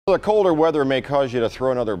The colder weather may cause you to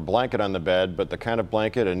throw another blanket on the bed, but the kind of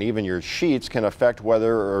blanket and even your sheets can affect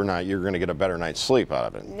whether or not you're going to get a better night's sleep out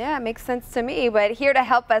of it. Yeah, it makes sense to me. But here to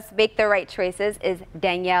help us make the right choices is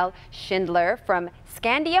Danielle Schindler from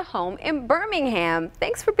Scandia Home in Birmingham.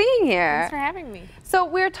 Thanks for being here. Thanks for having me. So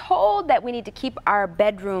we're told that we need to keep our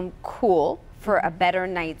bedroom cool for a better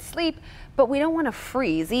night's sleep, but we don't want to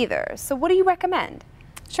freeze either. So what do you recommend?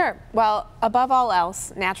 Sure. Well, above all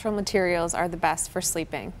else, natural materials are the best for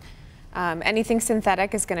sleeping. Anything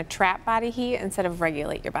synthetic is going to trap body heat instead of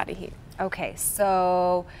regulate your body heat. Okay,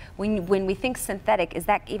 so when we think synthetic, is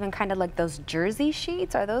that even kind of like those jersey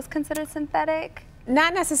sheets? Are those considered synthetic?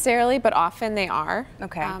 Not necessarily, but often they are.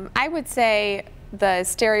 Okay. I would say the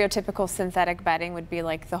stereotypical synthetic bedding would be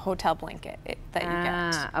like the hotel blanket that you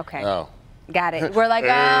get. Okay. Oh. Got it. We're like,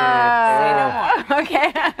 ah.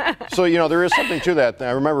 Okay. So, you know, there is something to that.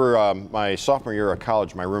 I remember my sophomore year of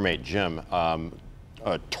college, my roommate Jim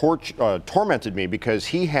tormented me because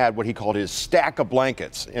he had what he called his stack of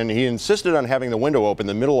blankets, and he insisted on having the window open in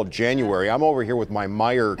the middle of January. I'm over here with my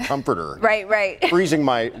Meyer comforter, right, freezing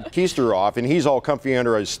my keister off, and he's all comfy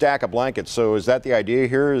under a stack of blankets. So, is that the idea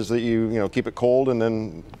here? Is that you know keep it cold and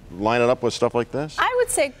then line it up with stuff like this? I would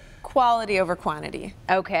say quality over quantity.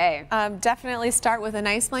 Okay. Definitely start with a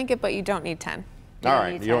nice blanket, but you don't need 10. All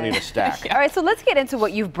right, you don't need a stack. All right, so let's get into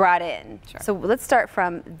what you've brought in. Sure. So let's start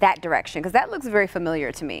from that direction, because that looks very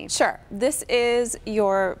familiar to me. Sure. This is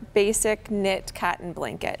your basic knit cotton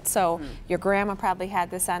blanket. So your grandma probably had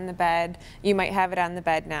this on the bed. You might have it on the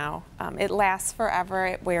bed now. It lasts forever.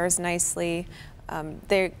 It wears nicely.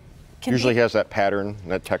 Usually has that pattern,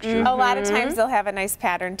 that texture. A lot of times they'll have a nice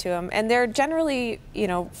pattern to them, and they're generally, you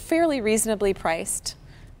know, fairly reasonably priced.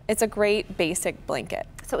 It's a great basic blanket.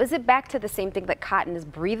 So is it back to the same thing that cotton is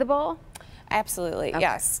breathable? Absolutely, Okay.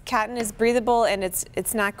 yes. Cotton is breathable, and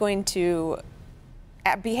it's not going to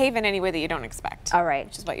behave in any way that you don't expect. All right.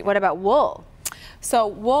 Which is what you What want. about wool? So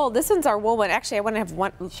wool, this one's our wool one. Actually, I want to have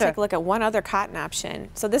Sure. take a look at one other cotton option.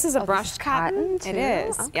 So this is a brushed cotton. too? It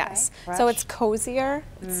is, Okay. yes. So Brushed. it's cozier,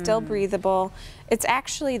 it's still breathable. It's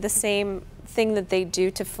actually the same thing that they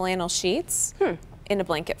do to flannel sheets in a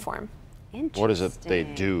blanket form. What is it they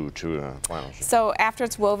do to a flannel sheet? So after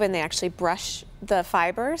it's woven, they actually brush the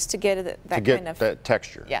fibers to get that To get kind of that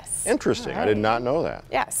texture. Yes. Interesting. I did not know that.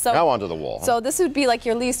 Yeah. So now onto the wool. So this would be like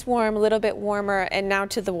your least warm, a little bit warmer, and now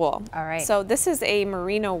to the wool. All right. So this is a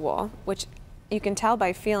merino wool, which you can tell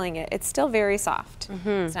by feeling it. It's still very soft.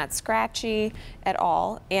 It's not scratchy at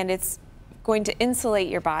all, and it's going to insulate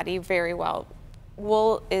your body very well.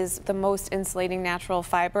 Wool is the most insulating natural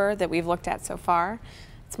fiber that we've looked at so far.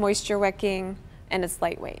 It's moisture wicking, and it's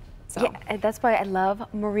lightweight. So. Yeah, and that's why I love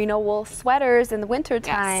merino wool sweaters in the winter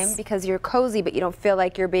time, Yes. because you're cozy, but you don't feel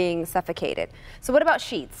like you're being suffocated. So what about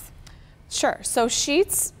sheets? Sure. So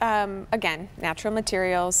sheets, again, natural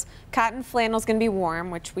materials. Cotton flannel is going to be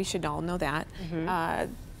warm, which we should all know that.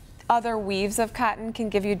 Other weaves of cotton can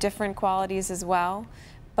give you different qualities as well.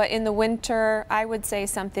 But in the winter, I would say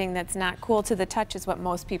something that's not cool to the touch is what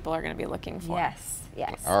most people are going to be looking for. Yes.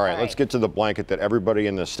 All right, let's get to the blanket that everybody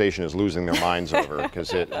in the station is losing their minds over,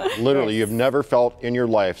 because it literally, you've never felt in your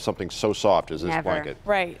life something so soft as this Never. blanket.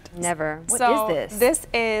 Right. Never. What So is this? This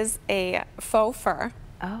is a faux fur.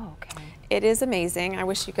 Oh, okay. It is amazing. I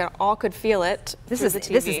wish you all could feel it. This through is the TV.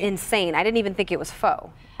 this is insane. I didn't even think it was faux.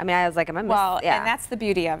 I mean, I was like, am I Well, yeah. and that's the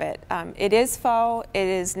beauty of it. It is faux. It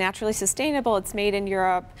is naturally sustainable. It's made in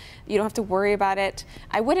Europe. You don't have to worry about it.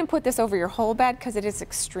 I wouldn't put this over your whole bed because it is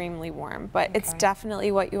extremely warm, but it's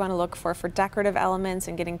definitely what you want to look for decorative elements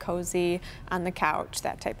and getting cozy on the couch,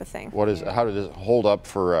 that type of thing. How does it hold up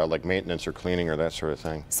for like maintenance or cleaning or that sort of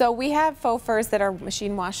thing? So we have faux furs that are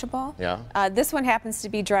machine washable. Yeah. This one happens to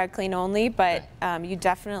be dry clean only, but you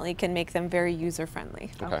definitely can make them very user friendly.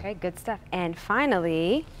 Okay, good stuff. And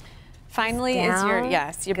finally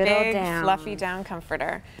Is your good old big down. fluffy down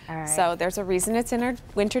comforter. All right. So there's a reason it's in our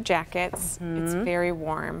winter jackets. It's very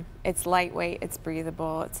warm. It's lightweight. It's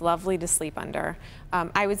breathable. It's lovely to sleep under.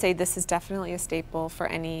 I would say this is definitely a staple for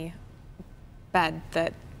any bed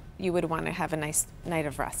that you would want to have a nice night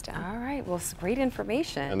of rest in. All right, well, it's great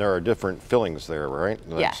information. And there are different fillings there, right?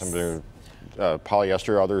 Like Yes. Some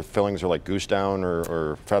polyester, other fillings are like goose down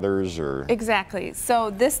or feathers or... Exactly.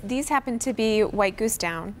 So these happen to be white goose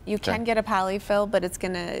down. You can get a polyfill, but it's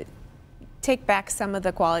going to take back some of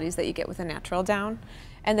the qualities that you get with a natural down.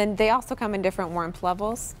 And then they also come in different warmth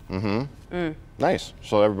levels. Nice.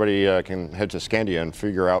 So everybody can head to Scandia and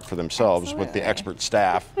figure out for themselves with the Absolutely. expert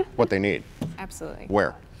staff what they need. Absolutely.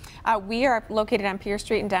 Where? We are located on Pier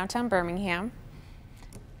Street in downtown Birmingham.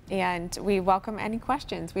 And we welcome any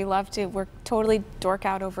questions. We love to, we're totally dork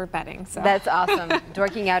out over bedding. So. That's awesome.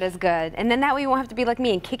 Dorking out is good. And then that way you won't have to be like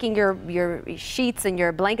me and kicking your sheets and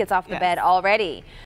your blankets off the bed already.